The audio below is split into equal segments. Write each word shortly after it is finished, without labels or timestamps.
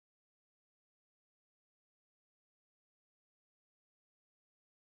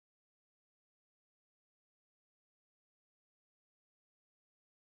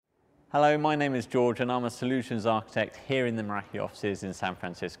Hello, my name is George and I'm a solutions architect here in the Meraki offices in San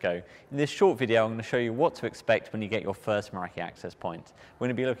Francisco. In this short video, I'm going to show you what to expect when you get your first Meraki access point. We're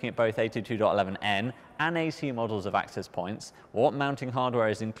going to be looking at both 802.11n and AC models of access points, what mounting hardware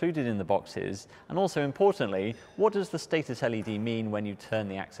is included in the boxes, and also importantly, what does the status LED mean when you turn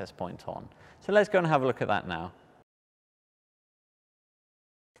the access point on. So let's go and have a look at that now.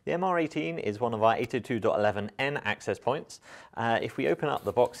 The MR18 is one of our 802.11n access points. If we open up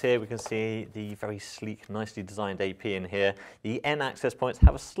the box here, we can see the very sleek, nicely designed AP in here. The N access points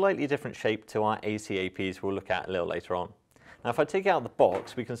have a slightly different shape to our AC APs we'll look at a little later on. Now, if I take out the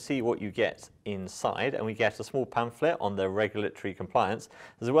box, we can see what you get inside, and we get a small pamphlet on the regulatory compliance,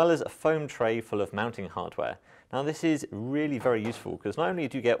 as well as a foam tray full of mounting hardware. Now, this is really very useful because not only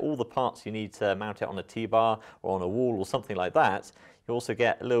do you get all the parts you need to mount it on a T-bar or on a wall or something like that, you also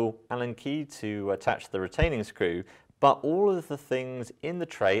get a little Allen key to attach the retaining screw, but all of the things in the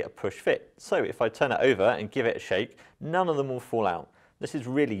tray are push fit. So if I turn it over and give it a shake, none of them will fall out. This is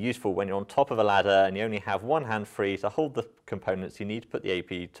really useful when you're on top of a ladder and you only have one hand free to hold the components you need to put the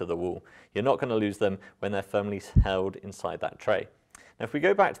AP to the wall. You're not going to lose them when they're firmly held inside that tray. Now, if we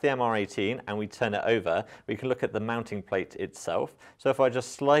go back to the MR18 and we turn it over, we can look at the mounting plate itself. So if I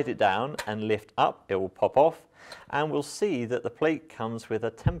just slide it down and lift up, it will pop off. And we'll see that the plate comes with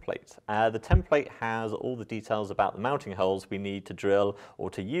a template. The template has all the details about the mounting holes we need to drill or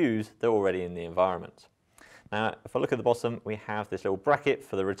to use that are already in the environment. Now, if I look at the bottom, we have this little bracket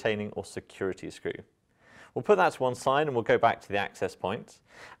for the retaining or security screw. We'll put that to one side and we'll go back to the access point.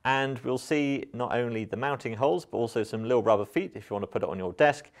 And we'll see not only the mounting holes, but also some little rubber feet if you want to put it on your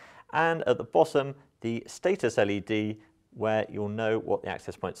desk. And at the bottom, the status LED where you'll know what the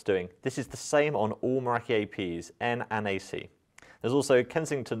access point's doing. This is the same on all Meraki APs, N and AC. There's also a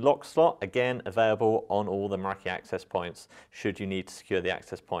Kensington lock slot, again available on all the Meraki access points should you need to secure the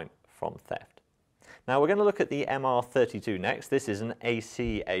access point from theft. Now we're going to look at the MR32 next. This is an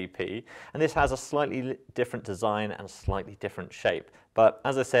AC AP, and this has a slightly different design and a slightly different shape. But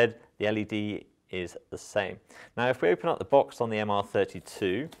as I said, the LED is the same. Now if we open up the box on the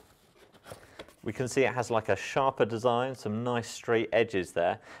MR32, we can see it has like a sharper design, some nice straight edges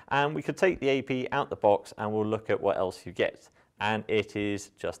there. And we could take the AP out the box and we'll look at what else you get. And it is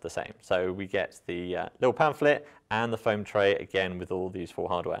just the same. So we get the little pamphlet and the foam tray again with all the useful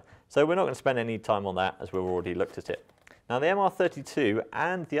hardware. So we're not going to spend any time on that as we've already looked at it. Now the MR32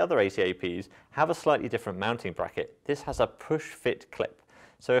 and the other AC APs have a slightly different mounting bracket. This has a push fit clip.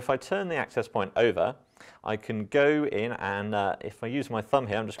 So if I turn the access point over, I can go in and if I use my thumb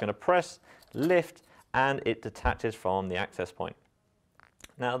here, I'm just going to press, lift, and it detaches from the access point.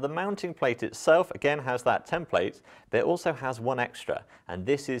 Now the mounting plate itself again has that template, but it also has one extra, and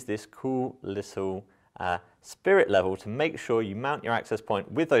this is this cool little spirit level to make sure you mount your access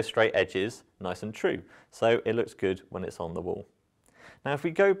point with those straight edges nice and true, so it looks good when it's on the wall. Now if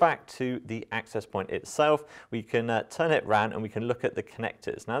we go back to the access point itself, we can turn it around and we can look at the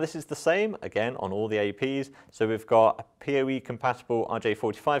connectors. Now this is the same again on all the APs, so we've got a PoE compatible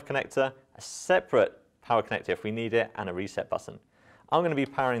RJ45 connector, a separate power connector if we need it, and a reset button. I'm going to be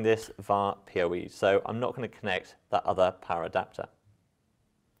powering this via PoE, so I'm not going to connect that other power adapter.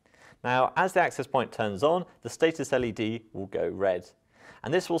 Now as the access point turns on, the status LED will go red,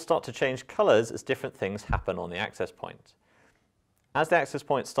 and this will start to change colors as different things happen on the access point. As the access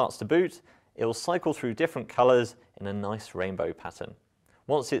point starts to boot, it will cycle through different colors in a nice rainbow pattern.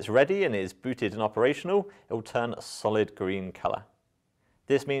 Once it's ready and is booted and operational, it will turn a solid green color.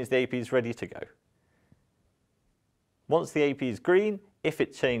 This means the AP is ready to go. Once the AP is green, if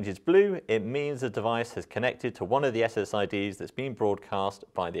it changes blue, it means the device has connected to one of the SSIDs that's been broadcast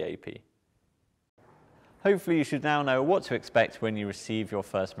by the AP. Hopefully you should now know what to expect when you receive your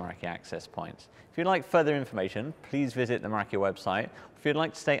first Meraki access point. If you'd like further information, please visit the Meraki website. If you'd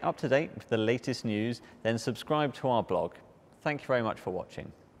like to stay up to date with the latest news, then subscribe to our blog. Thank you very much for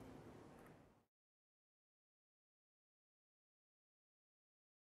watching.